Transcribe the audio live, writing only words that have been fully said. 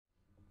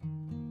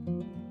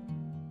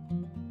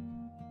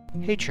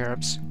Hey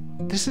cherubs,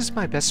 this is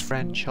my best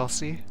friend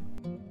Chelsea.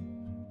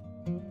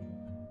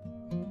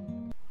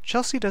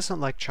 Chelsea doesn't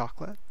like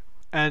chocolate.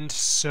 And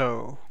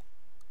so,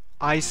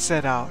 I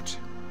set out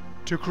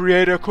to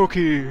create a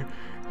cookie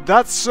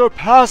that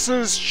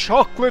surpasses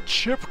chocolate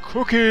chip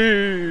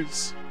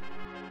cookies!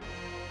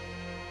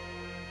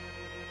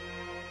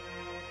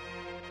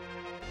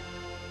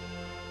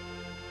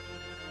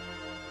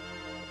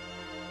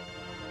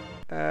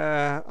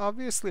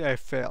 Obviously I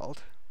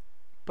failed.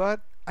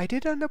 But I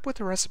did end up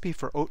with a recipe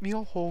for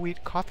oatmeal, whole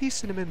wheat, coffee,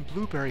 cinnamon,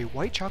 blueberry,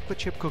 white chocolate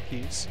chip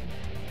cookies.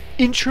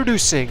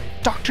 Introducing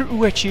Dr.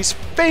 Uechi's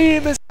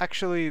famous—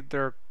 Actually,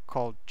 they're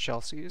called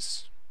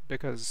Chelsea's,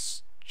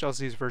 because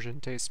Chelsea's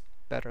version tastes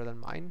better than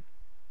mine.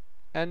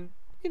 And,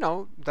 you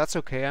know, that's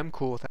okay, I'm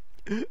cool with that.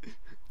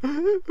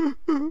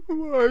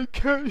 Why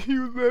can't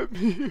you let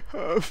me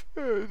have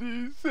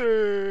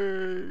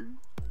anything?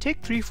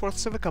 Take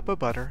 3/4 of a cup of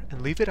butter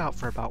and leave it out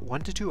for about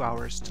 1 to 2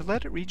 hours to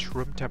let it reach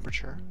room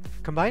temperature.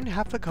 Combine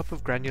half a cup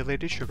of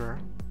granulated sugar,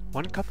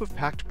 1 cup of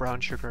packed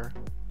brown sugar,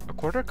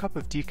 1/4 cup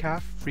of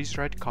decaf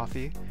freeze-dried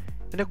coffee,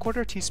 and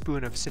 1/4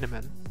 teaspoon of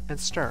cinnamon, and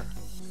stir.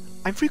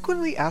 I'm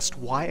frequently asked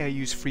why I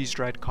use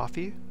freeze-dried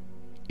coffee.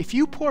 If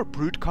you pour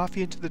brewed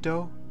coffee into the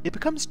dough, it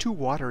becomes too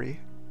watery.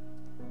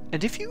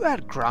 And if you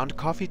add ground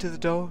coffee to the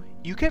dough,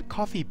 you get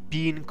coffee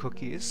bean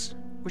cookies,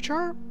 which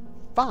are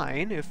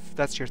fine if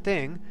that's your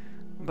thing,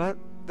 but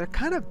they're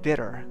kind of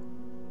bitter.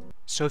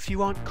 So if you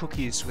want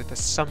cookies with a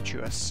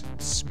sumptuous,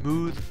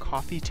 smooth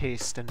coffee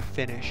taste and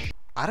finish,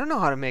 I don't know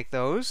how to make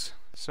those,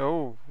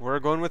 so we're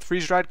going with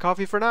freeze-dried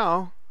coffee for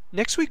now.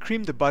 Next we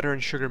cream the butter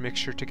and sugar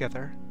mixture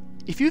together.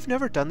 If you've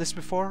never done this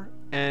before,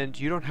 and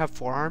you don't have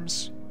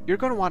forearms, you're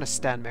going to want a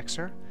stand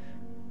mixer.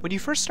 When you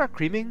first start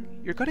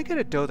creaming, you're going to get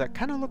a dough that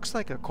kind of looks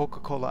like a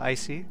Coca-Cola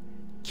icy.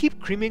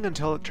 Keep creaming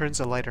until it turns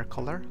a lighter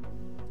color.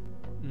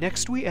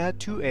 Next we add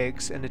 2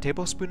 eggs and a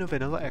tablespoon of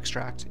vanilla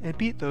extract and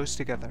beat those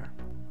together.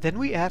 Then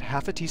we add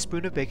half a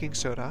teaspoon of baking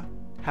soda,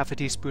 half a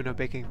teaspoon of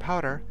baking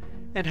powder,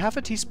 and half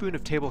a teaspoon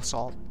of table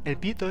salt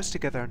and beat those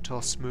together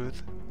until smooth.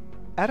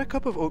 Add a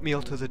cup of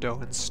oatmeal to the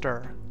dough and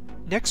stir.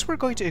 Next we're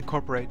going to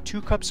incorporate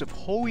 2 cups of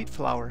whole wheat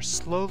flour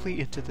slowly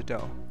into the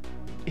dough.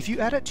 If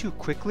you add it too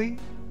quickly,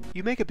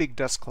 you make a big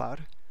dust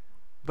cloud.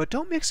 But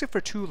don't mix it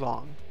for too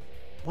long.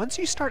 Once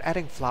you start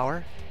adding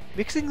flour,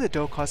 mixing the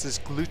dough causes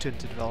gluten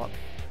to develop,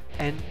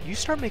 and you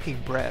start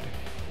making bread.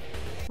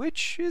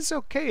 Which is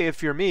okay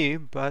if you're me,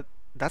 but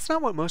that's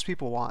not what most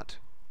people want.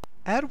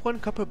 Add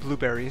 1 cup of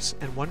blueberries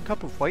and 1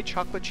 cup of white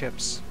chocolate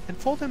chips and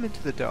fold them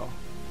into the dough.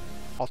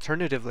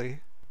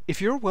 Alternatively,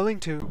 if you're willing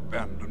to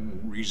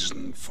abandon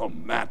reason for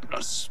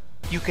madness,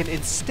 you can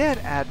instead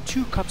add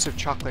 2 cups of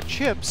chocolate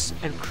chips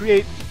and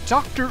create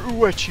Dr.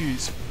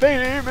 Uechi's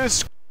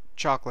famous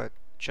chocolate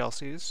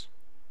Chelsea's.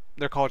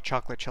 They're called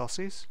chocolate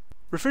Chelsea's.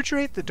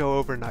 Refrigerate the dough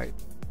overnight.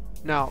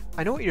 Now,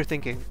 I know what you're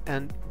thinking,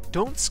 and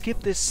don't skip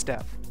this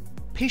step.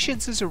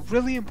 Patience is a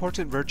really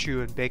important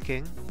virtue in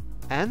baking,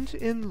 and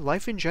in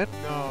life in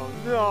general.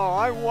 No,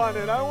 I want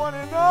it,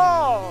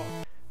 no!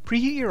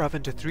 Preheat your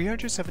oven to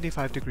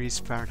 375 degrees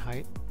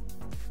Fahrenheit.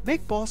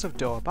 Make balls of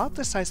dough about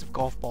the size of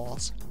golf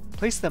balls,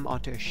 place them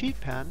onto a sheet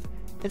pan,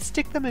 and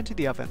stick them into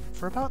the oven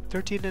for about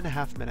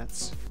 13.5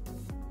 minutes.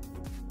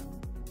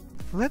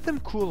 Let them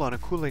cool on a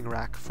cooling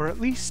rack for at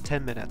least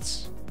 10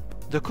 minutes.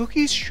 The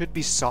cookies should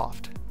be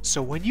soft,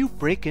 so when you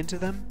break into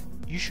them,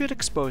 you should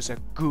expose a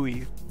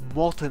gooey,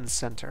 molten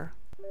center.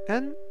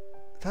 And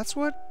that's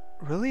what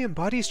really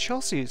embodies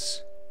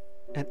Chelsea's.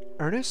 An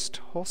earnest,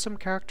 wholesome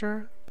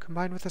character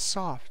combined with a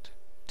soft,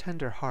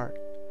 tender heart.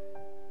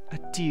 A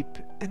deep,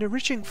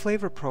 enriching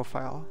flavor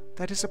profile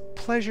that is a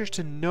pleasure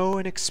to know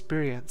and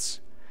experience.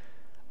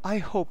 I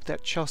hope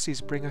that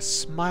Chelsea's bring a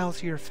smile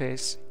to your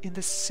face in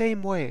the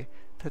same way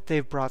that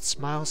they've brought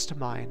smiles to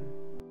mine.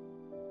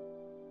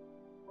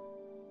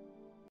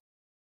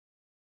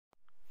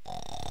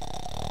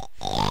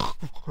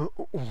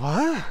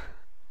 What?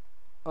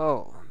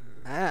 Oh,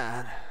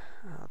 man.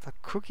 The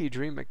cookie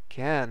dream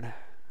again.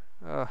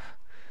 Ugh.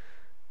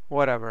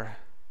 Whatever.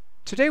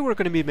 Today we're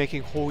going to be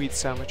making whole wheat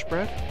sandwich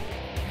bread.